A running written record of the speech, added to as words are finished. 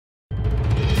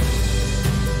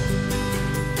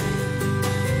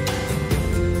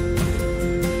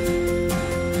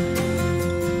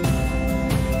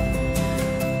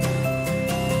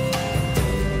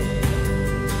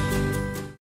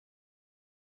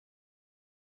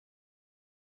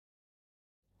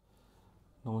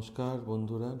নমস্কার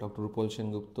বন্ধুরা, ডক্টর উপল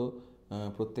সেনগুপ্ত।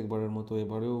 প্রত্যেকবারের মতো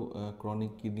এবারেও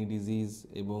ক্রনিক কিডনি ডিজিজ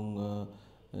এবং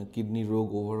কিডনি রোগ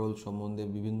ওভারঅল সম্বন্ধে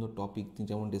বিভিন্ন টপিক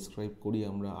যেমন ডিসক্রাইব করি,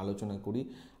 আমরা আলোচনা করি।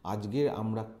 আজকের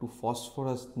আমরা একটু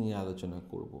ফসফরাস নিয়ে আলোচনা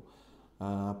করব।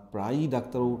 প্রায়ই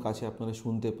ডাক্তারবাবুর কাছে আপনারা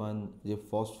শুনতে পান যে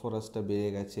ফসফরাসটা বেড়ে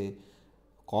গেছে।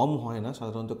 কম হয় না,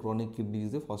 সাধারণত ক্রনিক কিডনি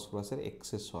ডিজিজে ফসফরাসের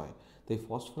এক্সেস হয়। তো এই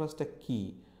ফসফরাসটা কী?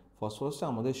 ফসফরাসটা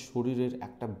আমাদের শরীরের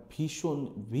একটা ভীষণ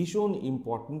ভীষণ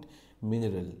ইম্পর্ট্যান্ট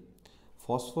মিনারেল।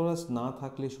 ফসফরাস না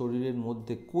থাকলে শরীরের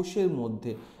মধ্যে, কোষের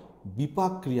মধ্যে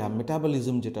বিপাক ক্রিয়া,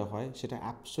 মেটাবলিজম যেটা হয়, সেটা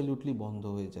অ্যাবসলিউটলি বন্ধ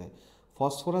হয়ে যায়।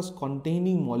 ফসফরাস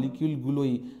কন্টেইনিং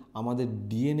মলিকিউলগুলোই আমাদের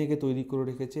ডিএনএকে তৈরি করে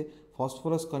রেখেছে।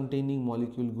 ফসফরাস কন্টেইনিং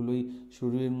মলিকিউলগুলোই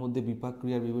শরীরের মধ্যে বিপাক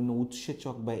ক্রিয়ার বিভিন্ন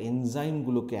উৎসেচক বা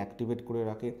এনজাইমগুলোকে অ্যাক্টিভেট করে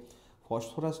রাখে।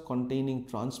 ফসফরাস কন্টেইনিং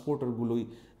ট্রান্সপোর্টারগুলোই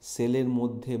সেলের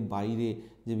মধ্যে বাইরে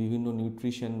যে বিভিন্ন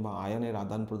নিউট্রিশন বা আয়নের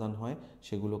আদান প্রদান হয়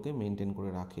সেগুলোকে মেনটেন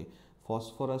করে রাখে।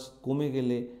 ফসফরাস কমে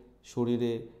গেলে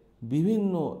শরীরে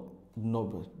বিভিন্ন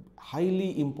হাইলি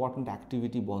ইম্পর্ট্যান্ট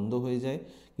অ্যাক্টিভিটি বন্ধ হয়ে যায়।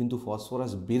 কিন্তু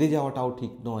ফসফরাস বেড়ে যাওয়াটাও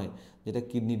ঠিক নয়, যেটা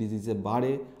কিডনি ডিজিজে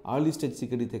বাড়ে, আর্লি স্টেজ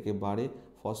সিকেডি থেকে বাড়ে।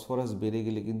 ফসফরাস বেড়ে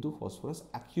গেলে কিন্তু ফসফরাস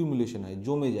অ্যাকিউমুলেশন হয়,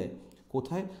 জমে যায়।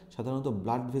 কোথায়? সাধারণত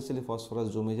ব্লাড ভেসেলে ফসফরাস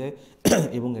জমে যায়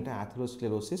এবং এটা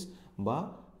অ্যাথেরোস্ক্লেরোসিস বা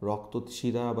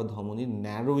রক্তশিরা বা ধমনির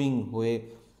ন্যারোয়িং হয়ে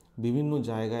বিভিন্ন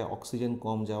জায়গায় অক্সিজেন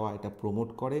কম যাওয়া এটা প্রমোট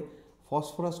করে।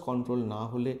 ফসফরাস কন্ট্রোল না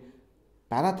হলে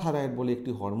প্যারাথাইরয়েড বলে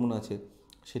একটি হরমোন আছে,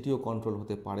 সেটিও কন্ট্রোল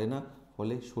হতে পারে না,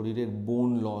 ফলে শরীরের বোন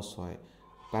লস হয়।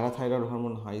 প্যারাথাইরয়েড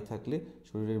হরমোন হাই থাকলে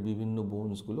শরীরের বিভিন্ন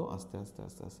বোনসগুলো আস্তে আস্তে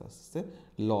আস্তে আস্তে আস্তে আস্তে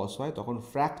লস হয়, তখন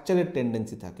ফ্র্যাকচারের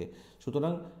টেন্ডেন্সি থাকে।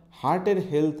 সুতরাং হার্টের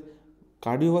health,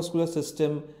 cardiovascular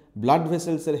system, blood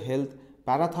ভেসেলসের health,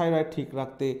 parathyroid ঠিক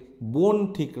রাখতে, বোন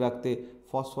ঠিক রাখতে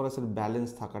ফসফরাসের ব্যালেন্স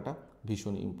থাকাটা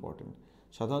ভীষণ ইম্পর্টেন্ট।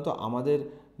 সাধারণত আমাদের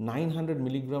 900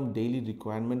 মিলিগ্রাম ডেইলি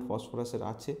রিকোয়ারমেন্ট ফসফরাসের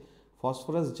আছে।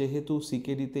 ফসফরাস যেহেতু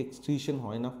সিকেডিতে এক্সক্রিশন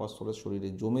হয় না, ফসফরাস শরীরে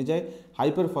জমে যায়,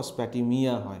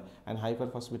 হাইপারফসফ্যাটিমিয়া হয়। অ্যান্ড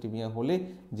হাইপারফসফ্যাটিমিয়া হলে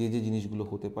যে যে জিনিসগুলো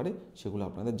হতে পারে সেগুলো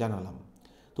আপনাদের জানালাম।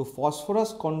 তো ফসফরাস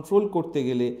কন্ট্রোল করতে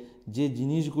গেলে যে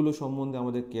জিনিসগুলো সম্বন্ধে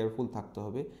আমাদের কেয়ারফুল থাকতে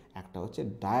হবে, একটা হচ্ছে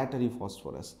ডায়েটারি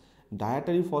ফসফরাস।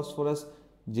 ডায়েটারি ফসফরাস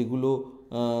যেগুলো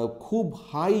খুব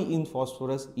high in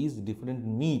phosphorus is different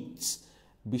meets,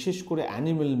 বিশেষ করে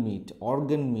animal meet,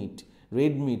 organ meet,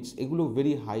 red meets, এগুলো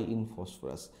very high in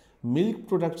phosphorus. Milk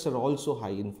products are also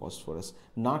high in phosphorus.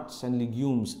 Nuts and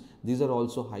legumes, these are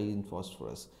also high in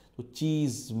phosphorus. So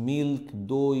cheese, milk,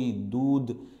 দই, দুধ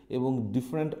এবং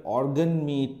different organ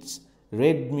meets,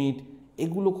 red meat,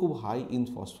 এগুলো খুব high in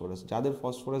phosphorus. যাদের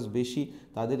phosphorus বেশি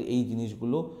তাদের এই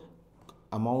জিনিসগুলো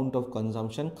অ্যামাউন্ট অফ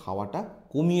কনজামশন, খাওয়াটা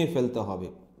কমিয়ে ফেলতে হবে।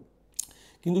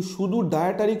 কিন্তু শুধু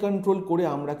ডায়েটারি কন্ট্রোল করে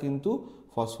আমরা কিন্তু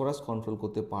ফসফরাস কন্ট্রোল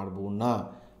করতে পারবো না।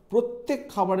 প্রত্যেক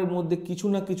খাবারের মধ্যে কিছু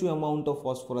না কিছু অ্যামাউন্ট অফ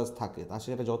ফসফরাস থাকে, তা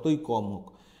সেটা যতই কম হোক।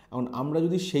 এখন আমরা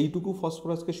যদি সেইটুকু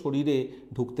ফসফরাসকে শরীরে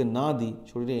ঢুকতে না দিই,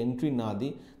 শরীরে এন্ট্রি না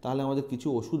দিই, তাহলে আমাদের কিছু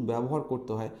ওষুধ ব্যবহার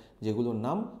করতে হয় যেগুলোর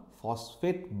নাম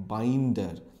ফসফেট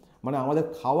বাইন্ডার। মানে আমাদের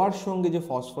খাওয়ার সঙ্গে যে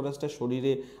ফসফরাসটা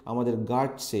শরীরে আমাদের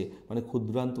গার্টসে, মানে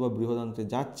ক্ষুদ্রান্ত বা বৃহদান্তে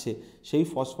যাচ্ছে, সেই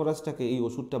ফসফরাসটাকে এই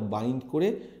ওষুধটা বাইন্ড করে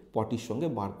পটির সঙ্গে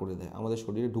বার করে দেয়, আমাদের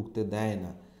শরীরে ঢুকতে দেয়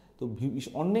না। তো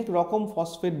অনেক রকম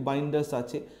ফসফেট বাইন্ডার্স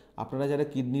আছে। আপনারা যারা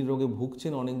কিডনির রোগে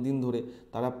ভুগছেন অনেক দিন ধরে,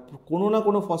 তারা কোনো না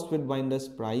কোনো ফসফেট বাইন্ডার্স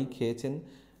প্রায়ই খেয়েছেন।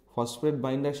 ফসফেট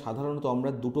বাইন্ডার সাধারণত আমরা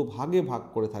দুটো ভাগে ভাগ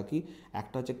করে থাকি,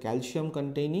 একটা হচ্ছে ক্যালসিয়াম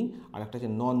কন্টেইনিং আর একটা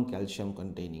হচ্ছে নন calcium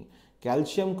containing.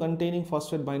 Calcium containing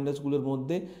phosphate বাইন্ডার্সগুলোর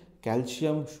মধ্যে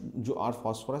ক্যালসিয়াম আর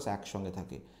ফসফরাস একসঙ্গে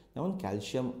থাকে। যেমন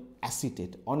ক্যালসিয়াম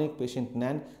অ্যাসিটেট অনেক পেশেন্ট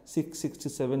নেন,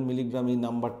 667 মিলিগ্রাম, এই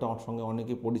নাম্বারটা ওর সঙ্গে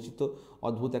অনেকে পরিচিত,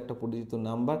 অদ্ভুত একটা পরিচিত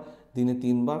নাম্বার। দিনে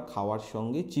 3 বার খাওয়ার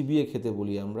সঙ্গে চিবিয়ে খেতে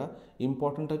বলি আমরা।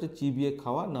 ইম্পর্ট্যান্ট হচ্ছে চিবিয়ে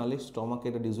খাওয়া, নাহলে স্টমাকে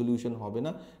এটা ডিজলিউশন হবে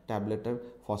না, ট্যাবলেটের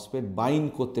ফসফেট বাইন্ড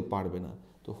করতে পারবে না।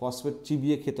 তো ফসফেট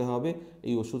চিবিয়ে খেতে হবে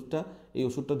এই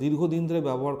ওষুধটা দীর্ঘদিন ধরে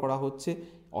ব্যবহার করা হচ্ছে।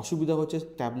 অসুবিধা হচ্ছে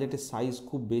ট্যাবলেটের সাইজ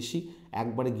খুব বেশি,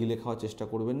 একবারে গিলে খাওয়ার চেষ্টা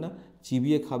করবেন না,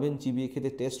 চিবিয়ে খাবেন। চিবিয়ে খেতে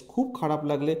টেস্ট খুব খারাপ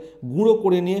লাগলে গুঁড়ো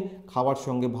করে নিয়ে খাওয়ার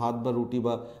সঙ্গে ভাত বা রুটি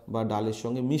বা ডালের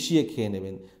সঙ্গে মিশিয়ে খেয়ে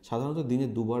নেবেন। সাধারণত দিনে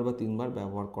 2 বার বা 3 বার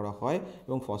ব্যবহার করা হয়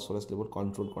এবং ফসফরাস লেভেল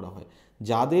কন্ট্রোল করা হয়।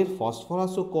 যাদের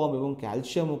ফসফরাসও কম এবং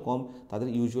ক্যালসিয়ামও কম, তাদের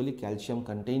usually calcium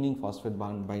containing phosphate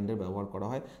binder ব্যবহার করা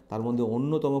হয়। তার মধ্যে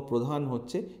অন্যতম প্রধান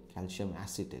হচ্ছে ক্যালসিয়াম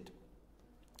অ্যাসিটেট।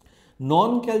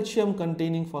 নন ক্যালসিয়াম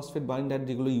কন্টেইনিং ফসফেট বাইন্ডার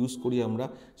যেগুলো ইউজ করি আমরা,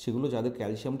 সেগুলো যাদের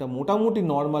ক্যালসিয়ামটা মোটামুটি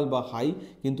নর্মাল বা হাই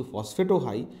কিন্তু ফসফেটও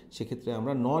হাই, সেক্ষেত্রে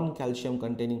আমরা নন ক্যালসিয়াম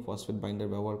কন্টেইনিং ফসফেট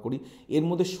বাইন্ডার ব্যবহার করি। এর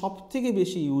মধ্যে সবথেকে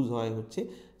বেশি ইউজ হয় হচ্ছে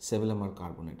সেভেলামার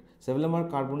কার্বনেট। সেভেলামার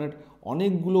কার্বনেট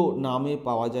অনেকগুলো নামে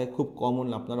পাওয়া যায়, খুব কমন,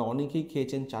 আপনারা অনেকেই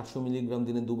খেয়েছেন 400 মিলিগ্রাম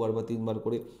দিনে 2 বার বা 3 বার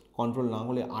করে, কন্ট্রোল না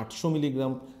হলে 800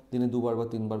 মিলিগ্রাম দিনে 2 বার বা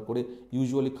 3 বার করে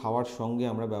ইউজুয়ালি খাওয়ার সঙ্গে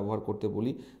আমরা ব্যবহার করতে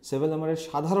বলি। সেভেলামারের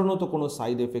সাধারণত কোনো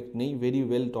সাইড এফেক্ট নেই, ভেরি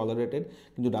ওয়েল টলারেটেড,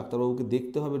 কিন্তু ডাক্তারবাবুকে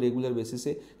দেখতে হবে রেগুলার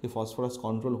বেসিসে যে ফসফরাস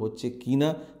কন্ট্রোল হচ্ছে কি না।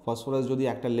 ফসফরাস যদি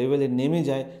একটা লেভেলে নেমে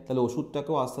যায় তাহলে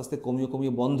ওষুধটাকেও আস্তে আস্তে কমিয়ে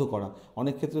কমিয়ে বন্ধ করা।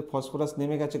 অনেক ক্ষেত্রে ফসফরাস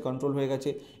নেমে গেছে, কন্ট্রোল হয়ে গেছে,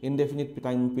 ইনডেফিনিট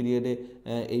টাইম পিরিয়ডে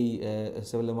এই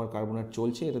সেভেলামার কার্বনেট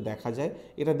চলছে, এটা দেখা যায়,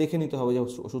 এটা দেখে নিতে হবে যে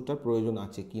ওষুধটার প্রয়োজন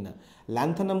আছে কি না।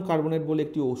 ল্যান্থানাম কার্বনেট বলে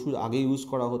একটি ওষুধ আগে ইউজ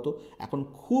করা হতো, এখন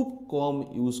খুব কম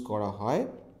ইউজ করা হয়।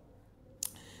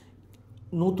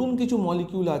 নতুন কিছু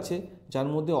মলিকিউল আছে যার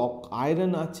মধ্যে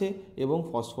আয়রন আছে এবং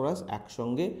ফসফরাস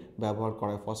একসঙ্গে ব্যবহার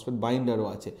করা হয়, ফসফেট বাইন্ডারও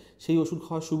আছে। সেই ওষুধ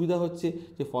খাওয়ার সুবিধা হচ্ছে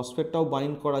যে ফসফেটটাও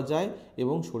বাইন্ড করা যায়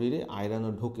এবং শরীরে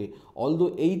আয়রনও ঢোকে। অলদো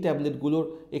এই ট্যাবলেটগুলোর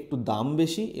একটু দাম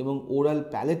বেশি এবং ওরাল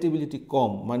প্যালেটেবিলিটি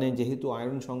কম, মানে যেহেতু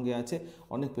আয়রন সঙ্গে আছে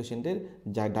অনেক পেশেন্টের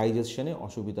যা ডাইজেশনে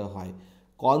অসুবিধা হয়।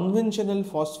 কনভেনশনাল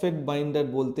ফসফেট বাইন্ডার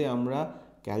বলতে আমরা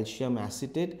ক্যালসিয়াম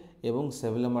অ্যাসিটেট এবং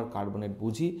সেভেলামার কার্বনেট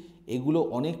বুঝি। এগুলো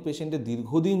অনেক পেশেন্টের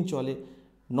দীর্ঘদিন চলে।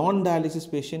 নন ডায়ালিসিস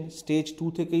পেশেন্ট স্টেজ 2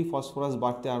 থেকেই ফসফরাস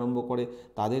বাড়তে আরম্ভ করে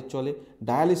তাদের চলে।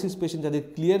 ডায়ালিসিস পেশেন্ট যাদের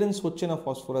ক্লিয়ারেন্স হচ্ছে না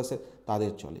ফসফরাসের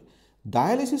তাদের চলে।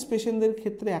 ডায়ালিসিস পেশেন্টদের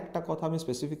ক্ষেত্রে একটা কথা আমি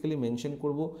স্পেসিফিক্যালি মেনশন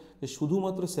করব যে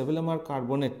শুধুমাত্র সেভেলামার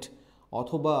কার্বনেট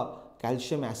অথবা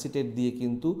ক্যালসিয়াম অ্যাসিটেট দিয়ে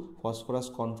কিন্তু ফসফরাস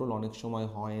কন্ট্রোল অনেক সময়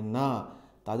হয় না।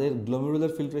 তাদের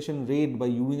গ্লোমেরুলার ফিল্ট্রেশন রেট বা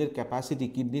ইউরিনের ক্যাপাসিটি,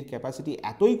 কিডনির ক্যাপাসিটি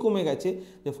এতই কমে গেছে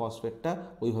যে ফসফেটটা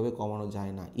ওইভাবে কমানো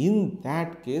যায় না। ইন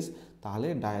দ্যাট কেস তাহলে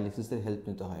ডায়ালিসিসের হেল্প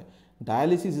নিতে হয়।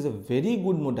 Dialysis is a very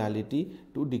good modality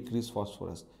two decrease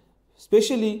phosphorus,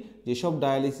 specially যেসব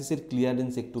ডায়ালিসিসের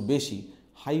ক্লিয়ারেন্স একটু বেশি,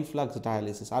 high flux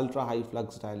dialysis, ultra high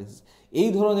flux dialysis, এই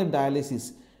ধরনের ডায়ালিসিস।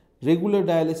 রেগুলার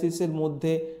ডায়ালিসিসের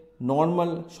মধ্যে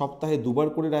নর্মাল সপ্তাহে 2 বার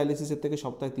করে ডায়ালিসিসের থেকে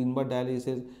সপ্তাহে 3 বার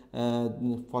ডায়ালিসিসের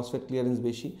ফসফেট ক্লিয়ারেন্স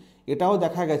বেশি। এটাও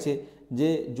দেখা গেছে যে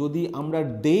যদি আমরা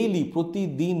ডেইলি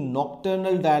প্রতিদিন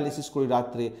নকটার্নাল ডায়ালিসিস করি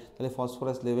রাত্রে, তাহলে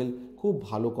ফসফরাস লেভেল খুব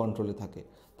ভালো কন্ট্রোলে থাকে।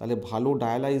 তাহলে ভালো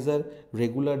dialyser,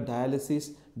 regular dialysis,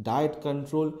 diet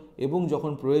control এবং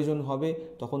যখন প্রয়োজন হবে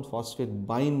তখন ফসফেট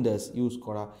বাইন্ডার্স ইউজ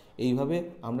করা, এইভাবে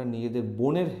আমরা নিজেদের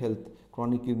বোনের হেলথ,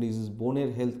 ক্রনিক কিডনি ডিজিজ, বোনের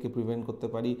হেলথকে প্রিভেন্ট করতে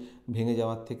পারি ভেঙে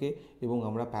যাওয়ার থেকে। এবং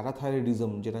আমরা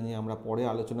প্যারাথাইরয়েডিজম, যেটা নিয়ে আমরা পরে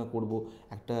আলোচনা করব,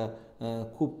 একটা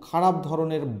খুব খারাপ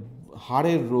ধরনের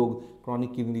হাড়ের রোগ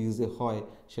ক্রনিক কিডনি ডিজিজে হয়,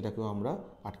 সেটাকেও আমরা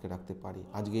আটকে রাখতে পারি।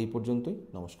 আজকে এই পর্যন্তই,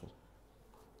 নমস্কার।